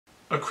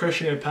A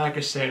Christian in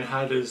Pakistan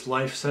had his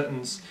life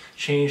sentence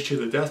changed to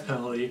the death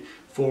penalty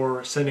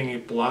for sending a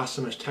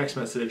blasphemous text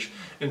message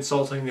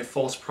insulting the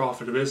false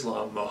prophet of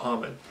Islam,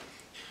 Muhammad.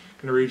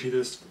 I'm going to read you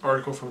this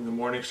article from the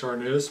Morning Star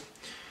News.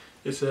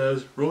 It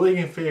says, ruling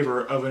in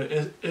favor of an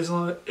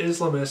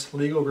Islamist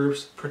legal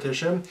group's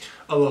petition,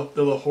 the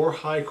Lahore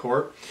High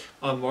Court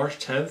on March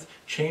 10th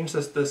changed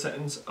the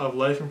sentence of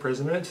life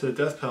imprisonment to the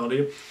death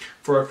penalty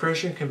for a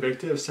Christian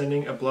convicted of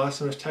sending a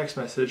blasphemous text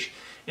message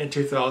in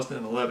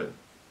 2011.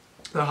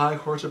 The High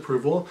Court's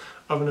approval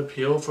of an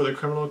appeal for the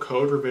Criminal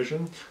Code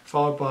revision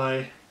followed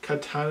by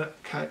Katan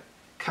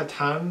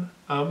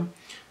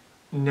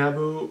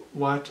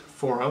Nabuwat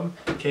Forum,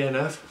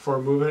 KNF,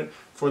 for Movement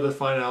for the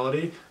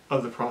Finality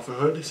of the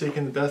Prophethood,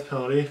 seeking the death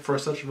penalty for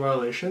such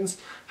violations,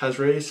 has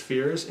raised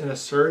fears in a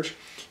surge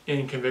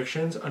in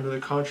convictions under the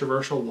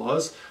controversial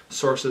laws,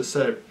 sources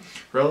said.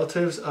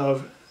 Relatives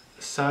of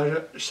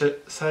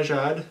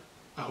Sajjad,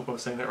 I hope I'm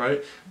saying that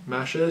right,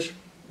 Masish,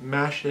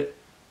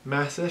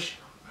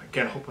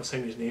 again, I hope I'm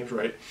saying these names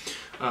right.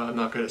 I'm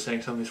not good at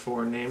saying some of these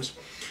foreign names.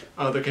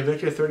 The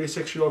convicted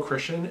 36-year-old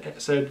Christian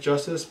said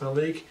Justice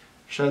Malik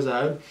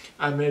Shahzad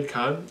Ahmed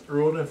Khan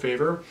ruled in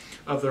favor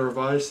of the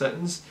revised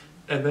sentence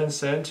and then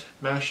sent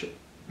Mashit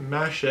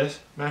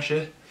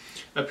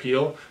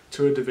appeal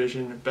to a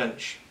division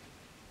bench.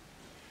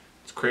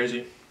 It's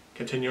crazy.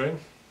 Continuing.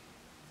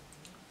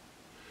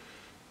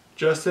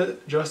 Justice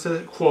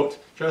Shahzad,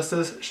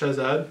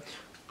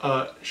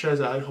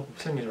 hope I'm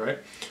saying it right,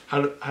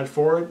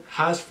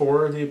 has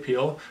forwarded the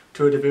appeal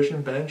to a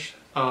division bench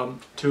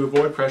to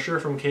avoid pressure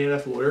from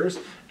KNF lawyers,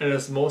 and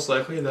it's most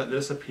likely that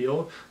this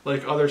appeal,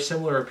 like other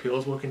similar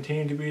appeals, will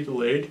continue to be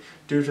delayed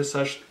due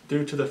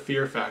to the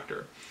fear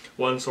factor.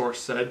 One source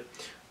said,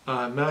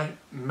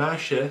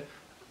 Mash's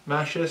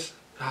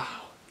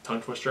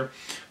tongue twister,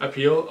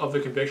 appeal of the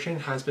conviction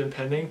has been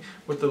pending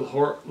with the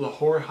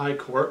Lahore High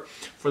Court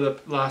for the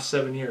last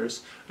 7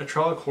 years. A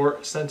trial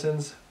court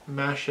sentenced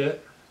Mashit,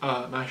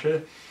 a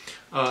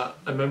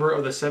member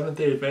of the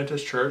Seventh-day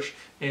Adventist Church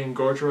in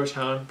Gurdwara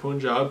Town,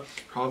 Punjab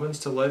province,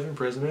 to life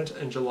imprisonment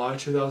in July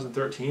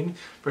 2013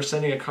 for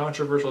sending a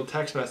controversial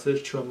text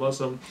message to a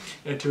Muslim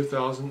in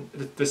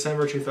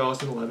December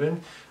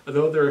 2011.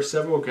 Although there are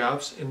several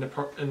gaps in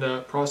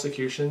the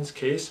prosecution's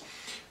case,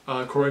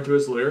 according to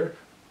his lawyer,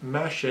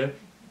 Mashit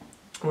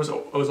was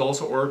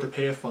also ordered to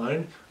pay a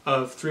fine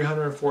of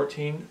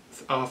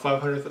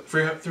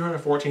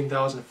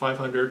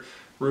 314,500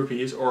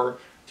 rupees, or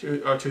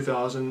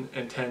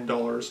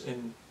 $2,010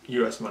 in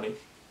U.S. money.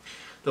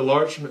 A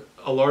large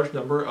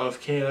number of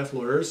KNF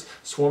lawyers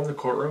swarmed the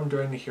courtroom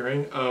during the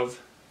hearing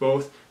of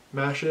both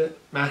Mash's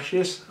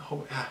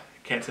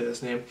can't say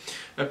this name,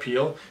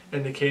 appeal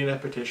and the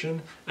KNF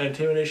petition, an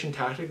intimidation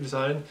tactic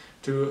designed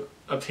to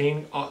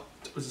obtain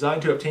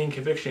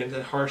convictions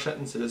and harsh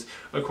sentences,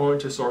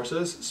 according to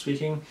sources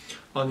speaking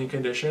on the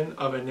condition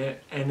of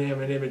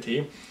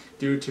anonymity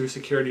due to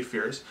security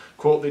fears.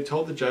 Quote, they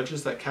told the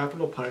judges that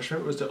capital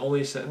punishment was the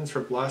only sentence for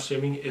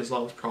blaspheming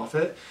Islam's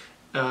prophet,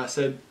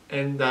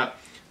 and that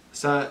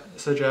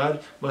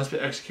Sajjad must be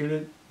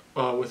executed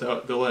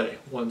without delay,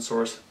 one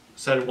source.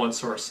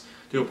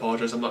 Do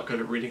apologize, I'm not good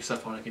at reading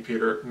stuff on a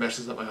computer, it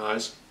messes up my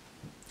eyes.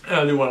 And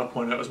I do want to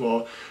point out as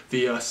well,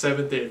 the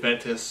Seventh-day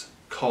Adventist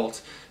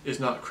cult is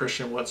not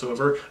Christian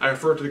whatsoever. I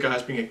refer to the guy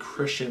as being a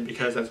Christian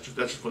because that's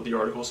just what the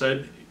article said.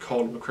 It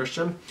called him a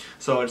Christian,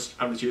 so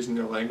I'm just using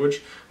their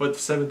language. But the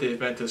Seventh-day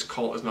Adventist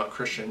cult is not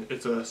Christian.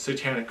 It's a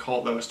satanic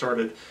cult that was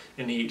started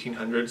in the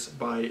 1800s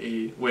by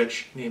a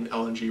witch named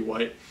Ellen G.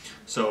 White.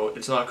 So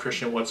it's not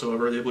Christian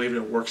whatsoever. They believe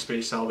in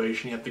works-based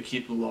salvation. You have to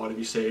keep the law to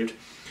be saved.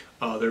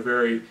 They're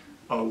very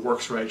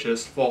works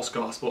righteous, false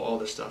gospel, all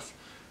this stuff.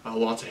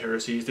 Lots of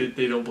heresies.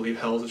 They don't believe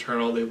hell is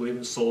eternal. They believe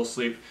in soul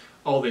sleep.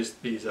 All these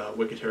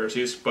wicked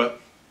heresies.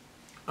 But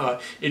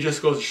it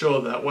just goes to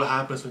show that what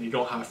happens when you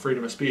don't have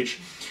freedom of speech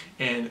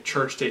and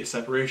church-state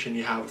separation,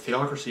 you have a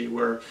theocracy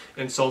where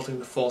insulting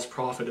the false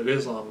prophet of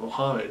Islam,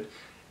 Muhammad,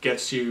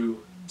 gets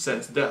you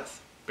sentenced to death.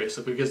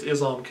 Basically, because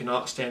Islam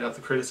cannot stand up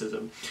to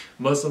criticism.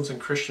 Muslims and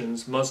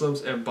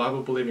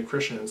Bible-believing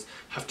Christians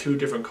have two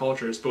different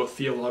cultures, both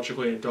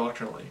theologically and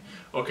doctrinally.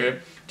 Okay?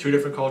 Two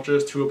different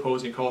cultures, two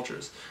opposing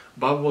cultures.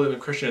 Bible-believing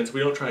Christians, we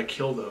don't try to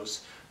kill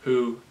those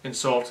who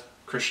insult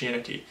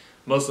Christianity.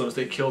 Muslims,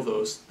 they kill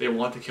those, they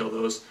want to kill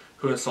those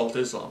who insult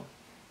Islam.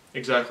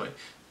 Exactly.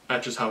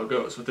 That's just how it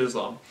goes with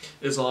Islam.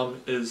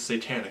 Islam is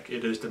satanic,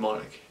 it is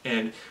demonic.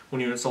 And when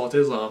you insult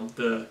Islam,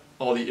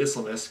 all the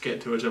Islamists get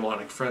into a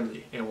demonic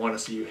frenzy and want to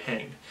see you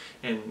hanged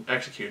and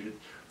executed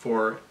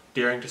for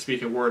daring to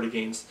speak a word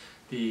against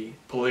the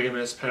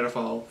polygamous,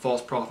 pedophile,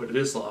 false prophet of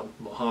Islam,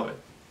 Muhammad.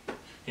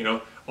 You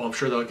know, oh, I'm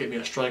sure that'll get me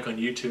a strike on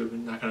YouTube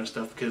and that kind of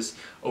stuff because,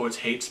 oh, it's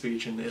hate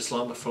speech and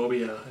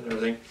Islamophobia and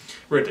everything.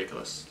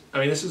 Ridiculous. I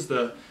mean, this is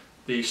the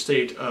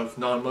state of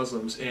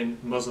non-Muslims in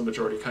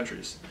Muslim-majority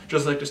countries,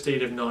 just like the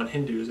state of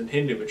non-Hindus in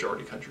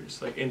Hindu-majority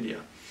countries, like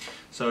India.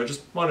 So I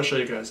just want to show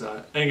you guys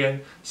that. And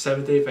again,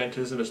 Seventh-day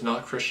Adventism is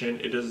not Christian,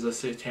 it is a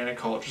satanic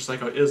cult, just like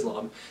how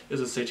Islam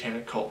is a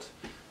satanic cult.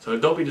 So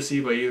don't be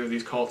deceived by either of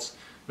these cults.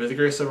 May the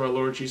grace of our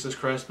Lord Jesus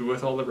Christ be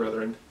with all the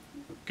brethren.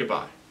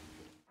 Goodbye.